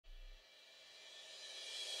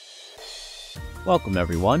Welcome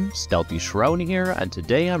everyone, StealthyShiroean here, and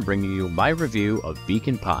today I'm bringing you my review of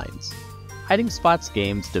Beacon Pines. Hiding Spots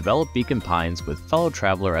Games developed Beacon Pines with Fellow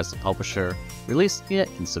Traveler as the publisher, releasing it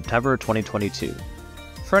in September 2022.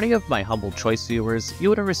 For any of my humble choice viewers, you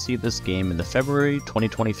would have received this game in the February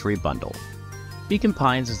 2023 bundle. Beacon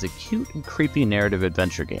Pines is a cute and creepy narrative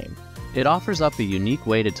adventure game. It offers up a unique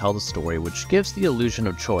way to tell the story which gives the illusion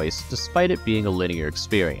of choice despite it being a linear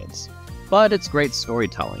experience. But its great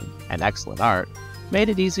storytelling and excellent art made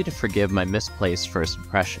it easy to forgive my misplaced first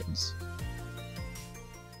impressions.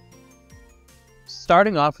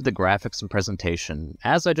 Starting off with the graphics and presentation,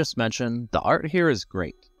 as I just mentioned, the art here is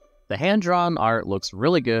great. The hand-drawn art looks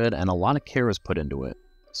really good and a lot of care is put into it,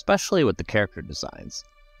 especially with the character designs.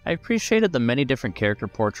 I appreciated the many different character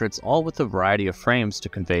portraits, all with a variety of frames to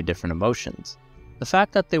convey different emotions. The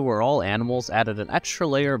fact that they were all animals added an extra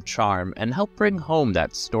layer of charm and helped bring home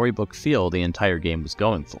that storybook feel the entire game was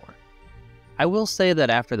going for. I will say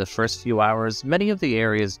that after the first few hours, many of the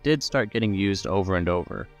areas did start getting used over and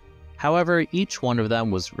over. However, each one of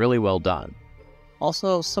them was really well done.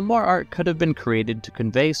 Also, some more art could have been created to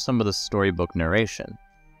convey some of the storybook narration.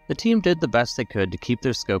 The team did the best they could to keep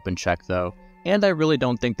their scope in check though, and I really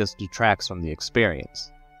don't think this detracts from the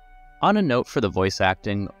experience. On a note for the voice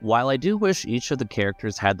acting, while I do wish each of the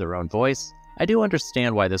characters had their own voice, I do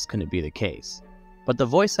understand why this couldn't be the case. But the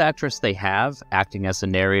voice actress they have, acting as the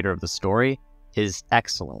narrator of the story, is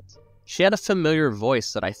excellent. She had a familiar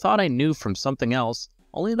voice that I thought I knew from something else,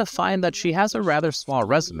 only to find that she has a rather small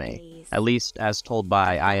resume, at least as told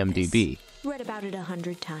by IMDb. Read about it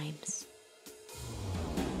 100 times.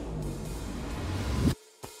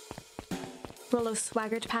 Rollo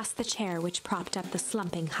swaggered past the chair which propped up the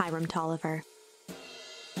slumping Hiram Tolliver.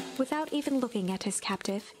 Without even looking at his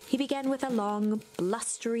captive, he began with a long,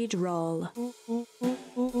 blustery drawl.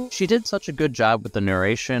 She did such a good job with the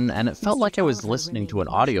narration, and it felt like I was listening to an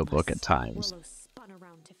audiobook at times.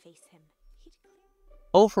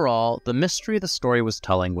 Overall, the mystery the story was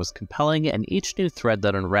telling was compelling, and each new thread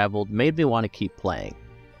that unraveled made me want to keep playing.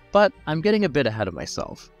 But I'm getting a bit ahead of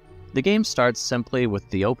myself. The game starts simply with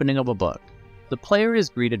the opening of a book. The player is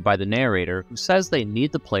greeted by the narrator, who says they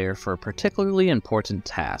need the player for a particularly important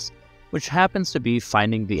task, which happens to be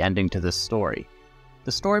finding the ending to this story.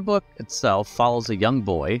 The storybook itself follows a young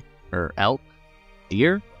boy, or elk,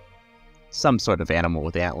 deer? Some sort of animal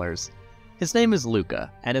with antlers. His name is Luca,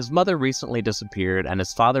 and his mother recently disappeared and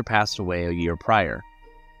his father passed away a year prior.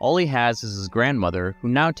 All he has is his grandmother, who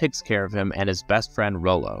now takes care of him, and his best friend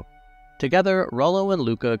Rollo. Together, Rollo and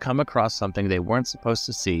Luca come across something they weren't supposed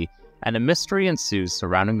to see, and a mystery ensues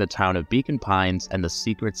surrounding the town of Beacon Pines and the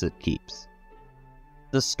secrets it keeps.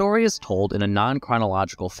 The story is told in a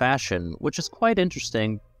non-chronological fashion, which is quite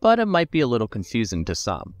interesting, but it might be a little confusing to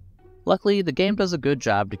some. Luckily, the game does a good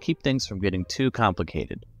job to keep things from getting too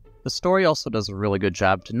complicated. The story also does a really good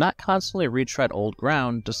job to not constantly retread old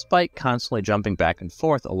ground, despite constantly jumping back and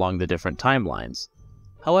forth along the different timelines.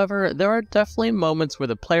 However, there are definitely moments where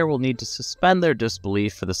the player will need to suspend their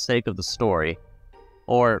disbelief for the sake of the story,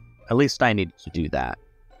 or at least I needed to do that.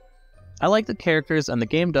 I like the characters, and the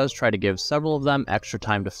game does try to give several of them extra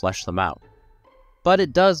time to flesh them out. But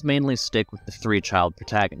it does mainly stick with the three child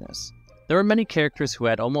protagonists. There are many characters who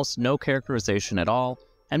had almost no characterization at all,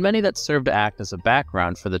 and many that served to act as a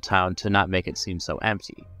background for the town to not make it seem so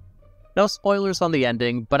empty. No spoilers on the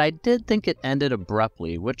ending, but I did think it ended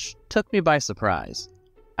abruptly, which took me by surprise.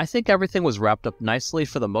 I think everything was wrapped up nicely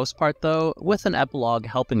for the most part though, with an epilogue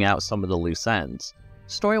helping out some of the loose ends.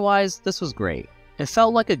 Story-wise, this was great. It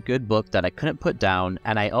felt like a good book that I couldn't put down,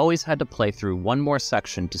 and I always had to play through one more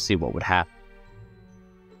section to see what would happen.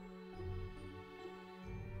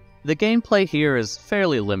 The gameplay here is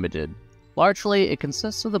fairly limited. Largely, it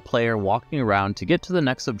consists of the player walking around to get to the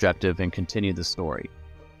next objective and continue the story.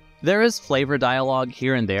 There is flavor dialogue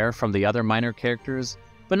here and there from the other minor characters,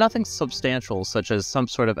 but nothing substantial such as some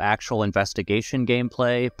sort of actual investigation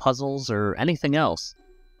gameplay, puzzles, or anything else.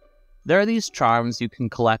 There are these charms you can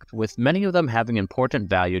collect, with many of them having important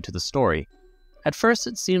value to the story. At first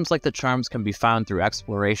it seems like the charms can be found through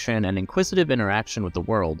exploration and inquisitive interaction with the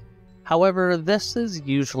world. However, this is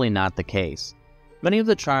usually not the case. Many of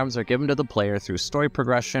the charms are given to the player through story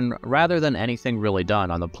progression rather than anything really done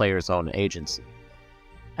on the player's own agency.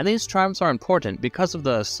 And these charms are important because of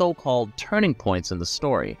the so-called turning points in the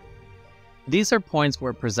story. These are points where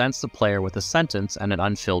it presents the player with a sentence and an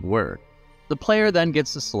unfilled word. The player then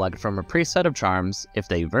gets to select from a preset of charms, if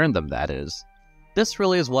they've earned them that is. This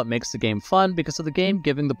really is what makes the game fun because of the game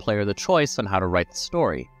giving the player the choice on how to write the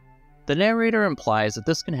story. The narrator implies that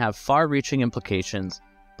this can have far-reaching implications,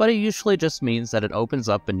 but it usually just means that it opens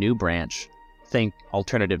up a new branch, think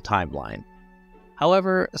alternative timeline.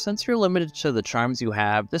 However, since you're limited to the charms you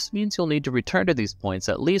have, this means you'll need to return to these points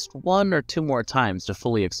at least 1 or 2 more times to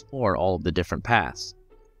fully explore all of the different paths.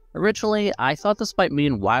 Originally, I thought this might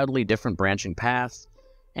mean wildly different branching paths,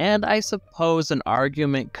 and I suppose an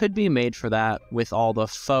argument could be made for that with all the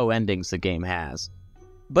faux endings the game has.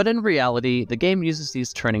 But in reality, the game uses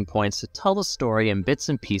these turning points to tell the story in bits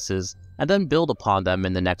and pieces and then build upon them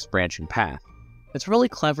in the next branching path. It's really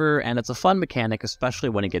clever and it's a fun mechanic, especially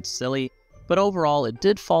when it gets silly, but overall it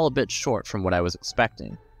did fall a bit short from what I was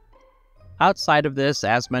expecting. Outside of this,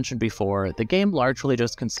 as mentioned before, the game largely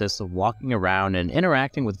just consists of walking around and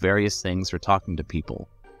interacting with various things or talking to people.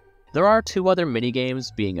 There are 2 other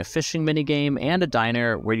minigames, being a fishing minigame and a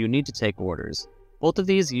diner where you need to take orders. Both of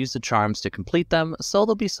these use the charms to complete them, so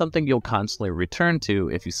they'll be something you'll constantly return to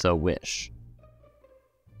if you so wish.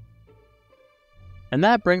 And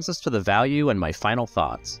that brings us to the value and my final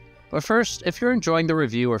thoughts. But first, if you're enjoying the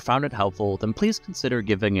review or found it helpful, then please consider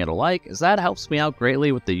giving it a like, as that helps me out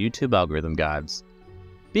greatly with the YouTube algorithm gods.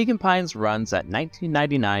 Beacon Pines runs at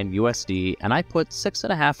 $19.99 USD, and I put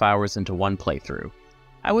 6.5 hours into one playthrough.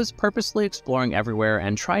 I was purposely exploring everywhere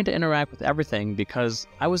and trying to interact with everything because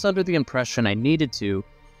I was under the impression I needed to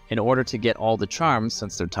in order to get all the charms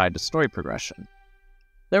since they're tied to story progression.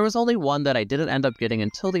 There was only one that I didn't end up getting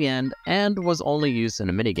until the end and was only used in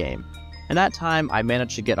a minigame. And that time, I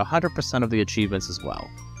managed to get 100% of the achievements as well.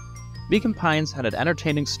 Beacon Pines had an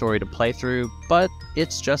entertaining story to play through, but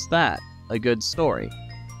it's just that, a good story.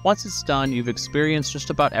 Once it's done, you've experienced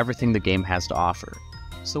just about everything the game has to offer.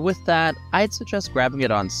 So with that, I'd suggest grabbing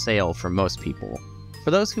it on sale for most people.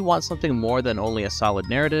 For those who want something more than only a solid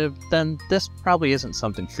narrative, then this probably isn't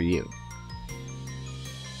something for you.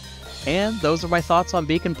 And those are my thoughts on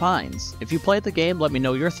Beacon Pines. If you played the game, let me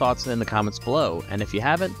know your thoughts in the comments below, and if you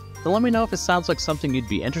haven't, then let me know if it sounds like something you'd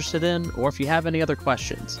be interested in, or if you have any other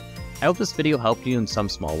questions. I hope this video helped you in some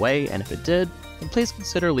small way, and if it did, then please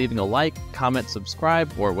consider leaving a like, comment,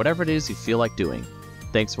 subscribe, or whatever it is you feel like doing.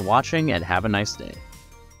 Thanks for watching, and have a nice day.